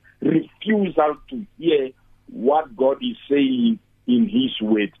disobedience, refusal to hear what God is saying in His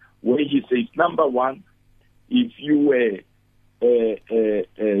word, where He says, number one, if you were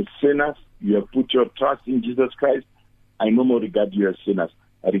sinners, you have put your trust in Jesus Christ, I no more regard you as sinners.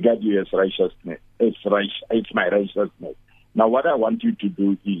 I regard you as righteousness. It's my righteousness. Now, what I want you to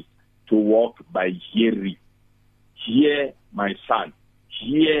do is to walk by hearing. Hear, my son.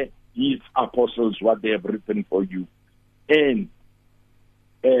 Hear His apostles, what they have written for you. And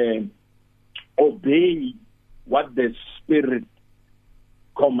obey what the Spirit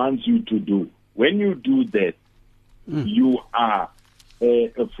commands you to do. When you do that, you are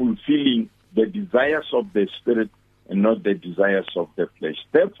fulfilling the desires of the Spirit and not the desires of the flesh.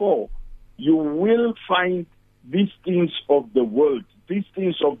 Therefore, you will find these things of the world, these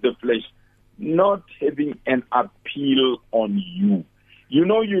things of the flesh, not having an appeal on you. You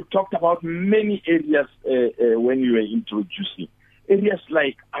know, you talked about many areas when you were introducing. Areas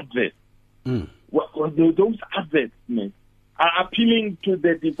like adverts. Well, those adverts are appealing to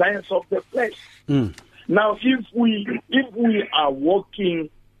the desires of the flesh. Now, if we are walking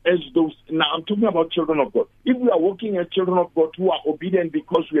as those, now I'm talking about children of God. If we are walking as children of God who are obedient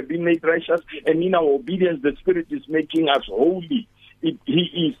because we have been made righteous, and in our obedience the Spirit is making us holy,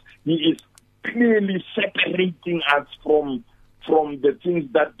 He is clearly separating us from the things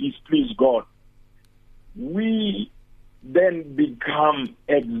that displease God. We then become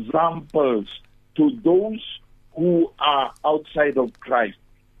examples to those who are outside of Christ,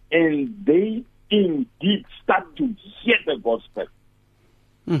 and they indeed start to hear the gospel,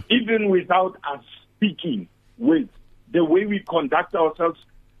 even without us speaking. With the way we conduct ourselves,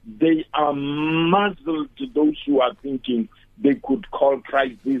 they are muzzled to those who are thinking they could call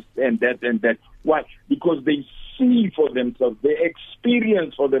Christ this and that and that. Why? Because they see for themselves, they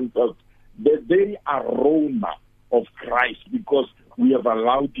experience for themselves the very aroma of Christ, because we have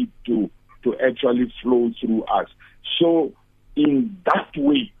allowed it to actually flow through us. So in that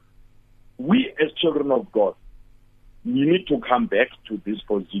way, we as children of God, we need to come back to this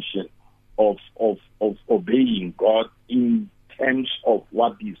position of obeying God in terms of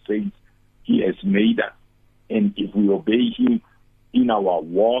what He says He has made us. And if we obey Him in our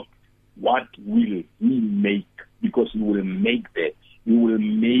walk, what will He make? Because He will make that. He will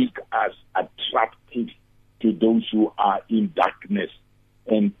make us attractive to those who are in darkness.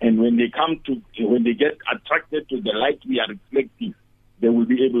 And when they get attracted to the light we are reflecting, they will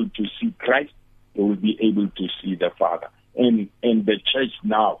be able to see Christ. They will be able to see the Father. And the church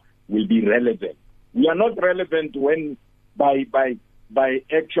now will be relevant. We are not relevant when by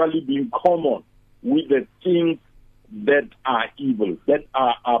actually being common with the things that are evil, that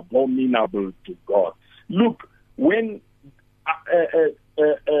are abominable to God. Look, when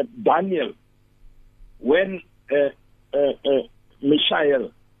Daniel, when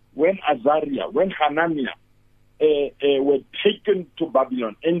Mishael, when Azariah, when Hananiah were taken to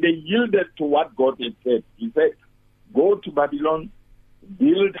Babylon, and they yielded to what God had said. He said, go to Babylon,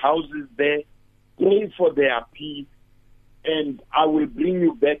 build houses there, pray for their peace, and I will bring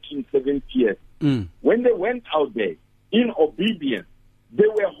you back in 7 years. When they went out there, in obedience, they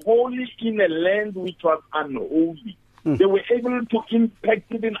were wholly in a land which was unholy. They were able to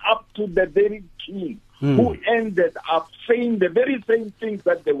impact even up to the very king, who ended up saying the very same things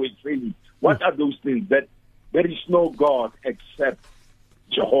that they were saying. What are those things? That there is no God except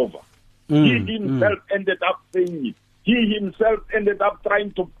Jehovah. He himself ended up saying it. He himself ended up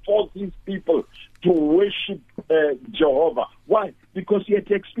trying to force his people to worship Jehovah. Why? Because he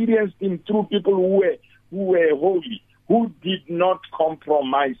had experienced him through people who were holy, who did not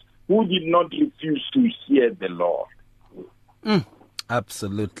compromise, who did not refuse to hear the Lord.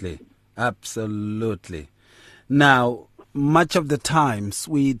 Absolutely. Absolutely. Now, much of the times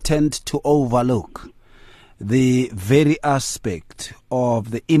we tend to overlook the very aspect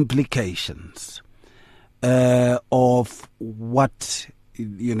of the implications of what,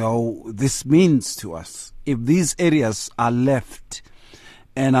 this means to us. If these areas are left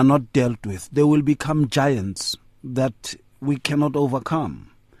and are not dealt with, they will become giants that we cannot overcome.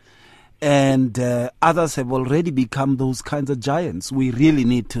 And others have already become those kinds of giants. We really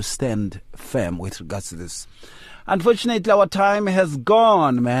need to stand firm with regards to this. Unfortunately, our time has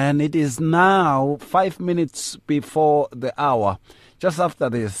gone, man. It is now 5 minutes before the hour. Just after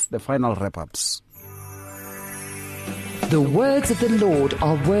this, the final wrap-ups. The words of the Lord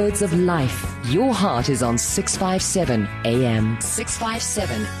are words of life. Your heart is on 657 AM.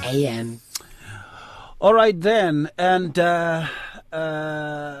 657 AM. All right, then. And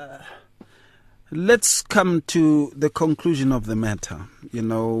let's come to the conclusion of the matter,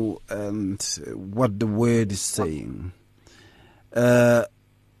 and what the word is saying. I'm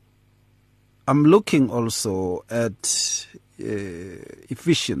looking also at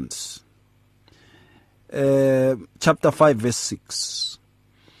Ephesians chapter 5, verse 6.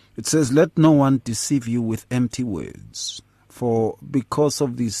 It says, let no one deceive you with empty words, for because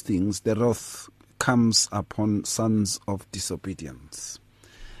of these things the wrath comes upon sons of disobedience.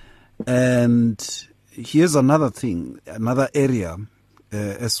 And here's another thing, another area,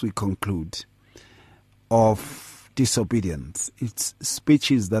 as we conclude, of disobedience. It's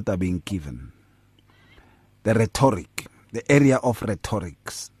speeches that are being given. The rhetoric, the area of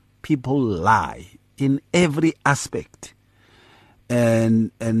rhetorics. People lie in every aspect.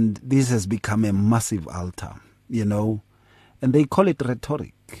 And this has become a massive altar, and they call it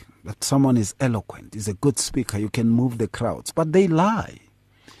rhetoric. That someone is eloquent, is a good speaker, you can move the crowds, but they lie.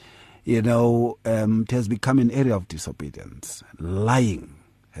 It has become an area of disobedience. Lying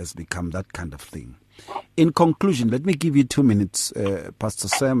has become that kind of thing. In conclusion, let me give you 2 minutes, Pastor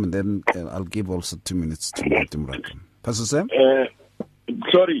Sam, and then I'll give also 2 minutes to Moraka. Pastor Sam?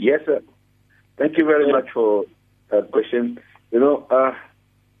 Sorry, yes, sir. Thank you very much for that question.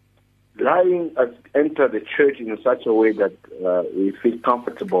 Lying has entered the church in such a way that we feel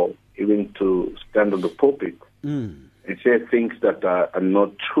comfortable even to stand on the pulpit and say things that are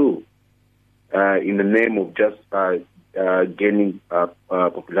not true in the name of just gaining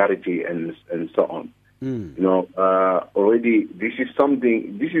popularity and so on. Already this is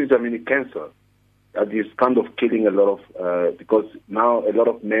cancer that is kind of killing a lot of, because now a lot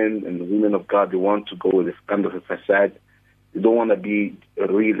of men and women of God, they want to go with this kind of a facade. They don't want to be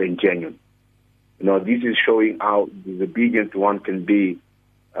real and genuine. This is showing how disobedient one can be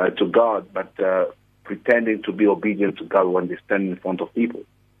to God, but pretending to be obedient to God when they stand in front of people.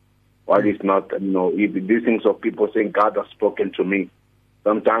 While it's not, if these things of people saying, God has spoken to me,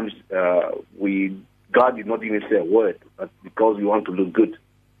 sometimes God did not even say a word, but because we want to look good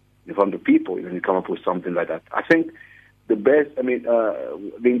in front of people, you come up with something like that. I think the best,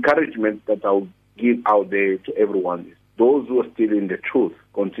 the encouragement that I'll give out there to everyone is those who are still in the truth,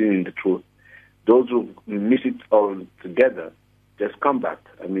 continuing the truth. Those who miss it all together, just come back.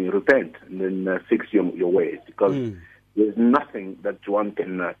 Repent and then fix your ways, because there's nothing that one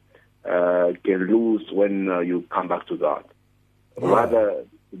can lose when you come back to God. Yeah. Rather,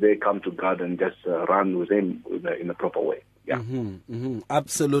 they come to God and just run with Him in a proper way. Yeah,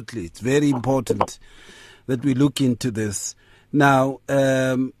 Absolutely, it's very important that we look into this. Now,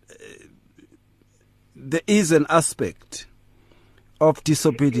 there is an aspect of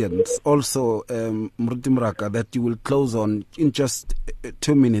disobedience also, Moraka, that you will close on in just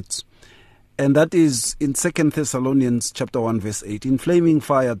 2 minutes. And that is in 2 Thessalonians chapter 1, verse 8. In flaming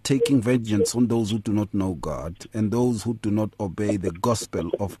fire, taking vengeance on those who do not know God and those who do not obey the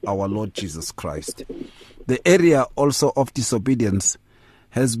gospel of our Lord Jesus Christ. The area also of disobedience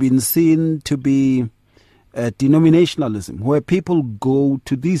has been seen to be denominationalism, where people go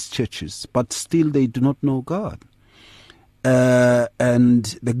to these churches, but still they do not know God. And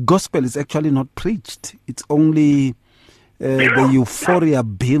the gospel is actually not preached. It's only the euphoria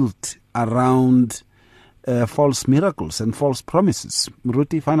built around false miracles and false promises.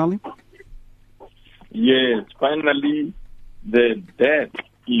 Ruti, finally? Yes, finally, the death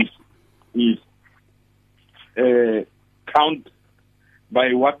is counted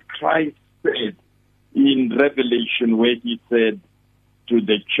by what Christ said in Revelation, where He said to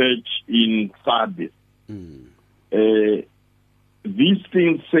the church in Sardis, these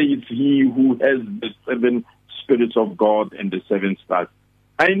things says He who has the 7 spirits of God and the 7 stars.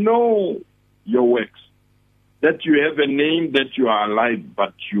 I know your works, that you have a name, that you are alive,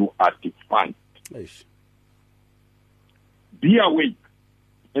 but you are defunct. Yes. Be awake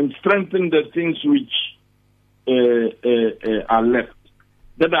and strengthen the things which are left,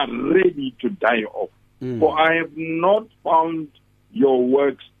 that are ready to die off. For I have not found your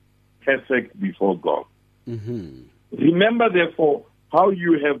works perfect before God. Remember, therefore, how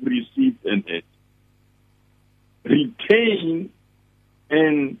you have received and heard. Retain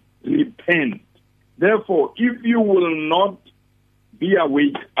and repent. Therefore, if you will not be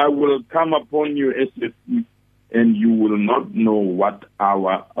awake, I will come upon you as a thief, and you will not know what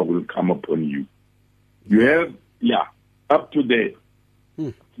hour I will come upon you. You have, up to there.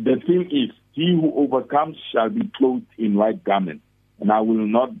 The thing is, he who overcomes shall be clothed in white garments, and I will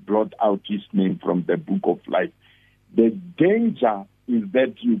not blot out his name from the book of life. The danger is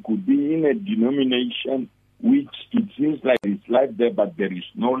that you could be in a denomination which it seems like it's life there, but there is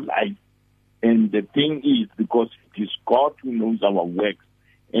no life. And the thing is, because it is God who knows our works,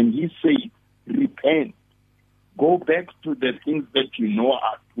 and He says, repent. Go back to the things that you know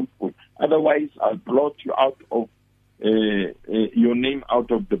are truthful. Otherwise, I'll blot you out of your name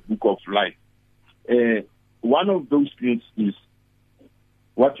out of the book of life. One of those things is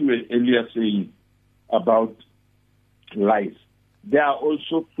what you were earlier saying about lies. There are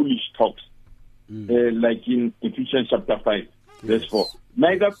also foolish talks, like in Ephesians chapter 5, verse 4.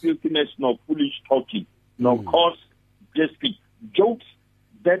 Neither filthiness nor foolish talking, nor coarse jesting, jokes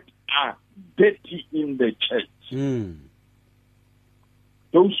that are dirty in the church.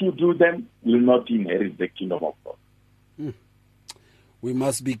 Those who do them will not inherit the kingdom of God. We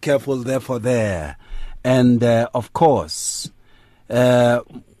must be careful, therefore, there. And, of course,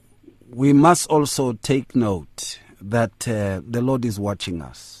 we must also take note that the Lord is watching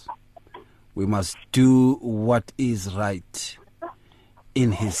us. We must do what is right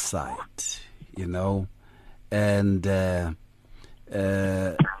in His sight, and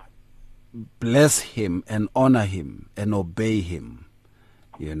bless Him and honor Him and obey Him,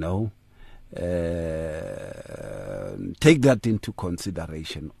 take that into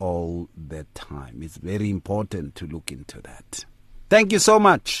consideration all the time. It's very important to look into that. Thank you so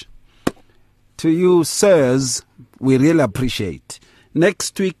much to you, sirs. We really appreciate.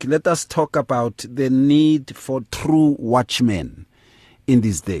 Next week, let us talk about the need for true watchmen in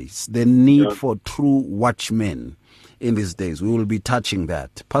these days. The need for true watchmen in these days. We will be touching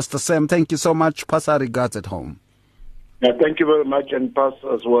that. Pastor Sam, thank you so much. Pass our regards at home. Yeah, thank you very much, and pass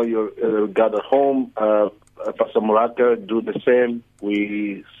as well your regard at home. Pastor Moraka, do the same.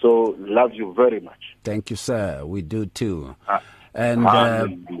 We so love you very much. Thank you, sir. We do too. And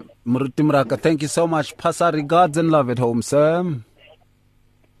Moraka, thank you so much. Pass our regards and love at home, sir.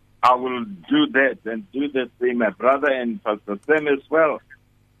 I will do that and do the same, my brother, and Pastor Sam as well.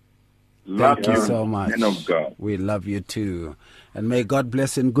 Thank you so much. Man of God. We love you too. And may God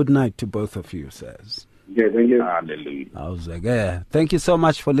bless and good night to both of you, says. Yeah, thank you. Hallelujah. Thank you so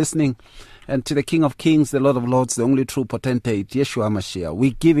much for listening. And to the King of Kings, the Lord of Lords, the only true potentate, Yeshua Mashiach,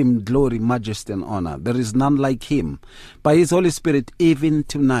 we give him glory, majesty, and honor. There is none like him. By his Holy Spirit, even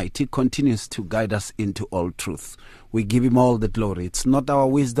tonight, he continues to guide us into all truth. We give him all the glory. It's not our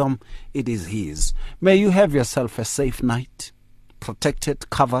wisdom, it is his. May you have yourself a safe night, protected,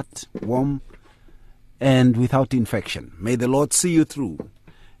 covered, warm, and without infection. May the Lord see you through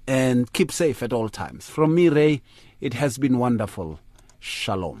and keep safe at all times. From me, Ray, it has been wonderful.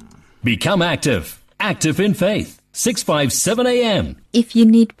 Shalom. Become active. Active in Faith. 657 AM. If you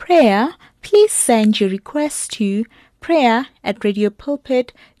need prayer, please send your request to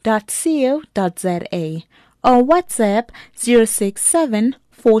prayer@radiopulpit.co.za or WhatsApp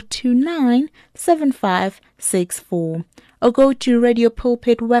 067-429-7564 or go to Radio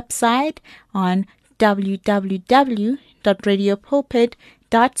Pulpit website on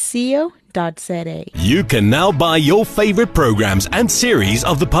www.radiopulpit.co.za. You can now buy your favorite programs and series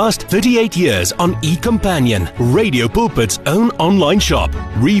of the past 38 years on eCompanion, Radio Pulpit's own online shop.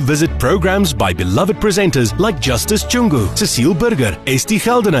 Revisit programs by beloved presenters like Justice Chungu, Cecile Burger, Esti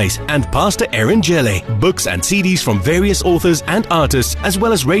Geldenhuys, and Pastor Aaron Jelle. Books and CDs from various authors and artists, as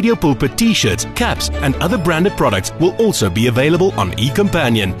well as Radio Pulpit t-shirts, caps, and other branded products will also be available on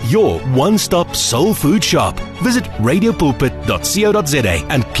eCompanion, your one-stop soul food shop. Visit radiopulpit.co.za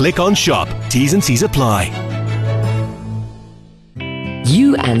and click on shop. T's and C's apply.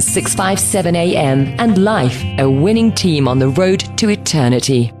 You and 657 AM and life, a winning team on the road to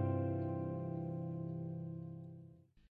eternity.